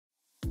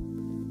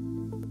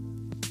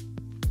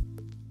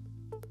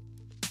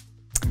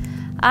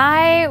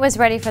I was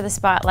ready for the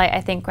spotlight,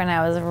 I think, when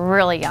I was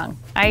really young.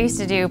 I used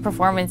to do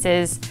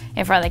performances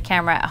in front of the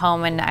camera at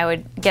home, and I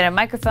would get a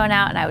microphone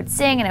out and I would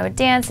sing and I would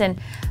dance, and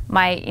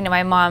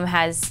my mom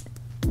has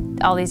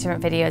all these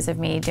different videos of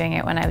me doing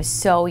it when I was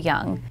so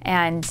young.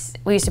 And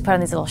we used to put on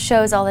these little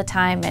shows all the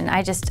time, and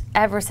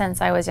ever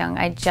since I was young,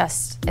 I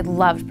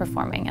loved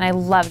performing, and I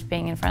loved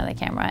being in front of the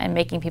camera and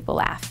making people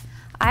laugh.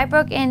 I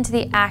broke into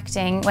the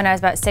acting when I was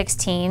about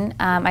 16.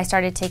 I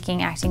started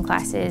taking acting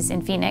classes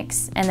in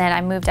Phoenix, and then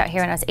I moved out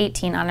here when I was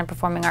 18 on a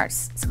performing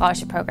arts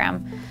scholarship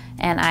program.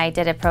 And I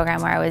did a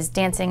program where I was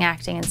dancing,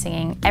 acting, and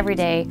singing every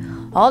day,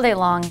 all day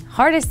long.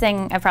 Hardest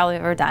thing I've probably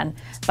ever done,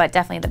 but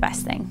definitely the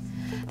best thing.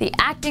 The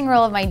acting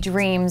role of my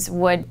dreams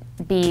would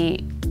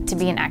be to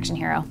be an action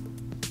hero.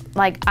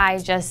 Like, I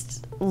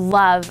just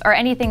love, or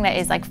anything that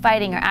is like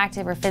fighting or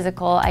active or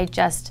physical,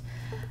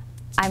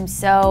 I'm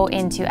so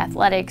into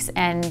athletics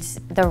and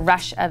the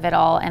rush of it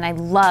all, and I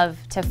love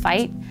to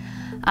fight.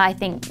 I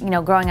think,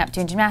 growing up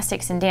doing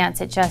gymnastics and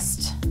dance, it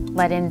just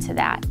led into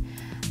that.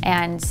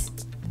 And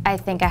I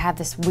think I have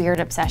this weird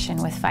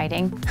obsession with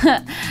fighting.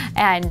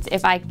 And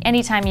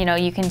anytime,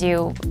 you can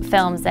do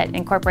films that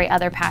incorporate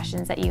other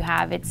passions that you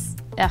have, it's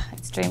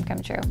dream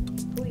come true.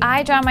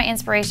 I draw my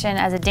inspiration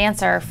as a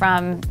dancer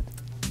from,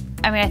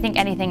 I think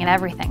anything and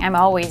everything. I'm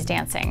always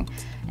dancing.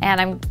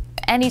 And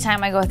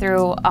anytime I go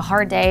through a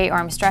hard day, or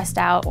I'm stressed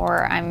out,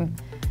 or I'm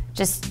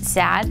just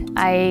sad,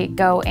 I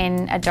go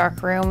in a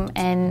dark room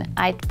and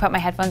I put my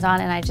headphones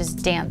on and I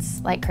just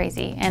dance like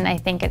crazy. And I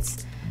think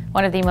it's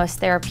one of the most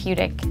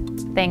therapeutic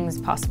things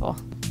possible.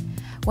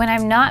 When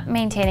I'm not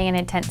maintaining an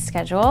intense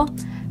schedule,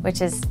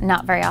 which is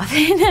not very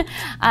often,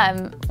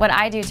 what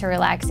I do to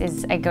relax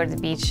is I go to the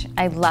beach.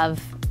 I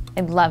love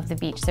the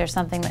beach. There is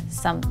something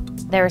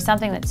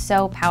that's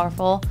so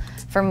powerful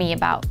for me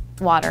about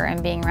water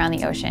and being around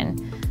the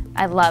ocean.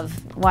 I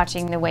love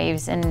watching the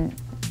waves, and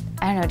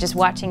just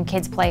watching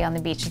kids play on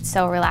the beach. It's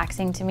so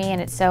relaxing to me,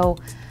 and it's so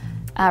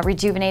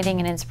rejuvenating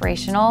and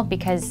inspirational,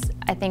 because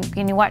I think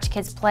when you watch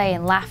kids play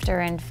and laughter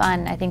and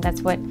fun, I think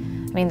that's what,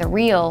 the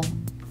real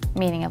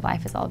meaning of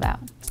life is all about.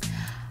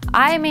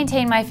 I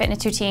maintain my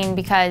fitness routine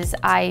because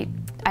I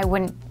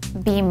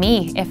wouldn't be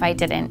me if I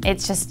didn't.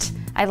 It's just,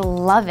 I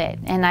love it,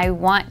 and I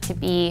want to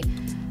be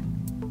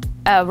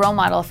a role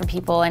model for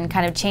people and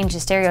kind of change the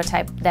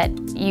stereotype that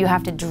you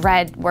have to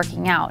dread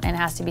working out and it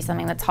has to be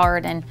something that's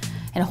hard and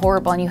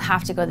horrible and you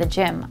have to go to the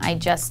gym. I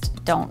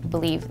just don't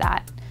believe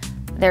that.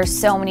 There's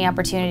so many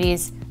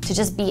opportunities to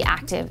just be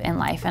active in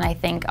life, and I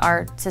think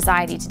our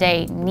society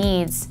today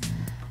needs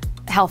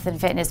health and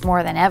fitness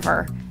more than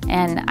ever,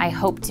 and I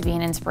hope to be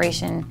an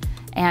inspiration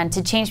and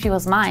to change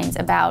people's minds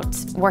about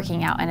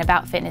working out and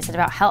about fitness and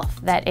about health.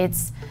 That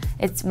it's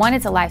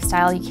a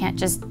lifestyle. You can't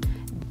just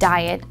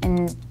diet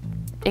and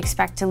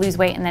expect to lose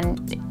weight and then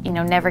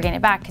never gain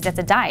it back, because that's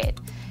a diet.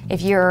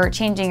 If you're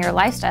changing your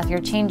lifestyle, if you're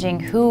changing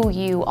who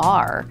you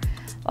are,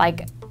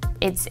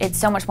 it's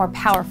so much more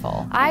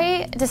powerful.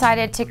 I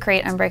decided to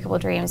create Unbreakable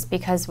Dreams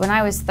because when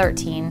I was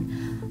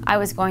 13, I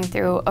was going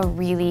through a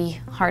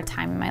really hard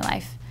time in my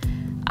life.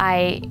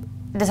 I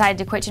decided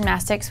to quit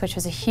gymnastics, which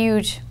was a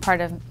huge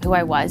part of who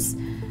I was.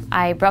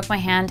 I broke my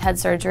hand, had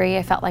surgery.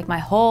 I felt like my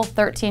whole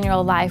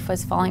 13-year-old life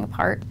was falling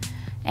apart.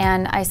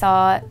 And I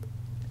saw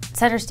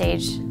Center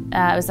Stage.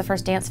 It was the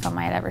first dance film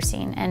I had ever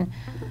seen. And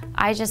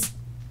I just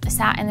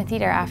sat in the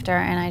theater after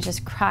and I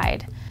just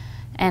cried.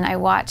 And I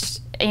watched,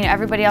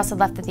 everybody else had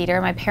left the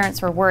theater. My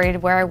parents were worried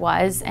where I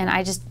was, and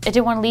I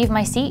didn't want to leave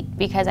my seat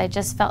because I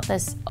just felt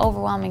this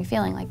overwhelming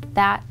feeling like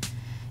that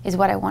is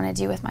what I want to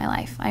do with my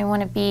life. I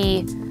want to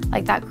be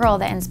like that girl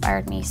that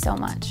inspired me so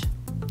much.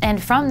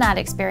 And from that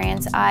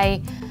experience,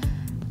 I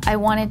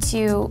wanted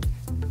to,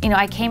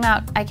 I came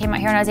out here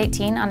when I was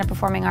 18 on a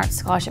performing arts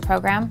scholarship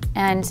program,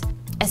 and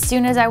as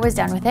soon as I was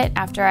done with it,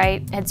 after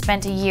I had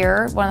spent a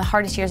year, one of the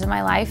hardest years of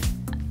my life,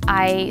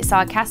 I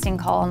saw a casting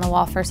call on the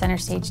wall for Center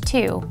Stage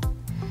 2,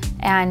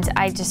 and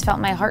I just felt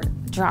my heart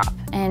drop.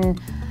 And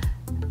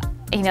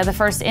the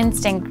first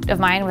instinct of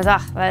mine was,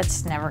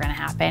 that's never gonna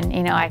happen.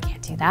 I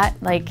can't do that.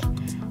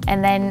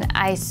 And then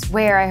I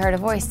swear I heard a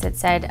voice that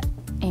said,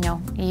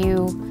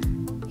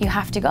 you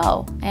have to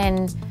go.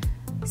 And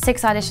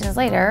 6 auditions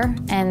later,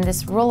 and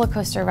this roller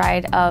coaster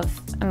ride of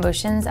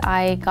emotions,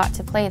 I got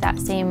to play that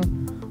same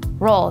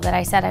role that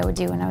I said I would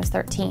do when I was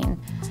 13.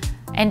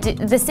 And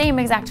the same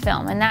exact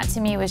film, and that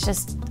to me was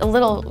just a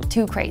little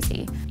too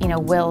crazy.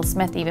 Will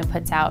Smith even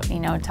puts out,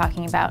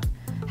 talking about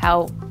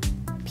how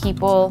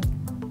people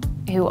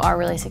who are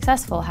really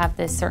successful have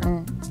this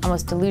certain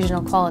almost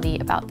delusional quality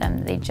about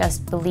them. They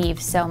just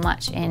believe so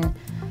much in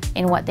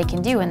what they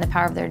can do and the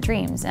power of their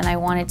dreams. And I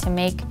wanted to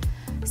make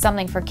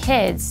something for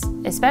kids,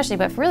 especially,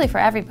 but really for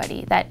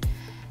everybody, that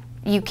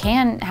you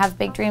can have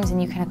big dreams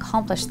and you can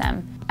accomplish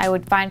them. I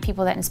would find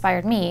people that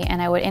inspired me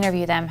and I would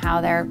interview them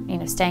how they're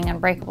staying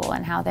unbreakable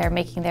and how they're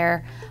making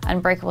their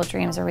unbreakable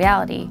dreams a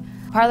reality.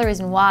 Part of the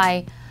reason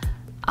why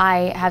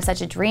I have such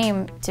a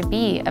dream to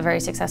be a very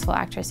successful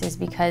actress is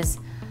because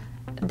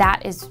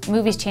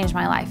movies change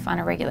my life on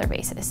a regular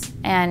basis.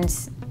 And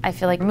I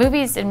feel like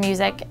movies and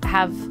music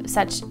have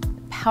such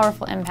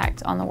powerful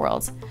impact on the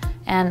world.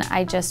 And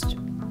I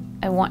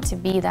want to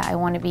be that. I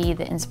want to be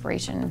the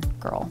inspiration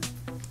girl.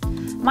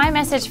 My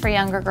message for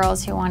younger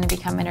girls who want to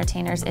become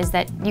entertainers is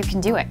that you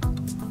can do it.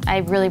 I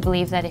really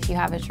believe that if you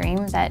have a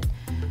dream, that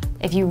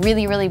if you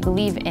really, really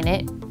believe in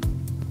it,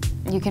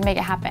 you can make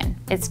it happen.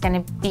 It's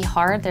going to be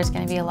hard. There's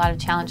going to be a lot of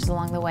challenges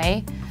along the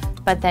way,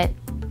 but that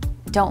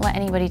don't let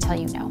anybody tell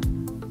you no.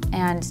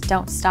 And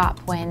don't stop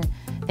when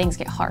things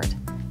get hard.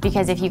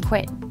 Because if you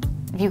quit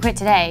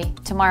today,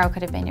 tomorrow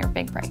could have been your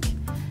big break.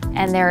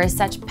 And there is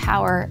such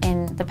power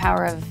in the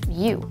power of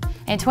you.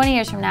 And 20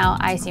 years from now,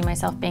 I see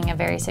myself being a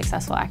very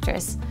successful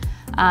actress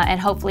and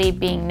hopefully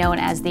being known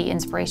as the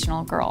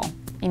inspirational girl,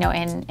 you know,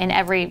 in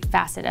every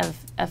facet of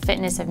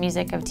fitness, of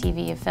music, of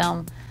TV, of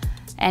film,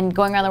 and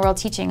going around the world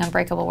teaching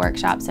unbreakable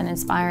workshops and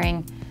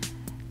inspiring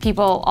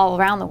people all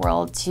around the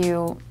world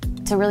to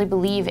really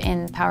believe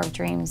in the power of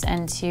dreams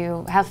and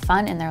to have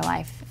fun in their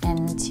life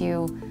and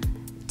to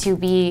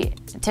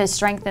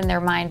strengthen their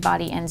mind,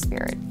 body, and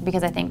spirit,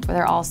 because I think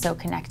they're all so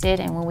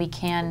connected, and when we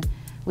can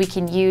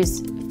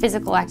use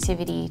physical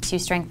activity to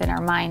strengthen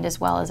our mind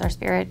as well as our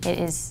spirit,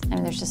 there's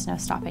just no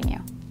stopping you.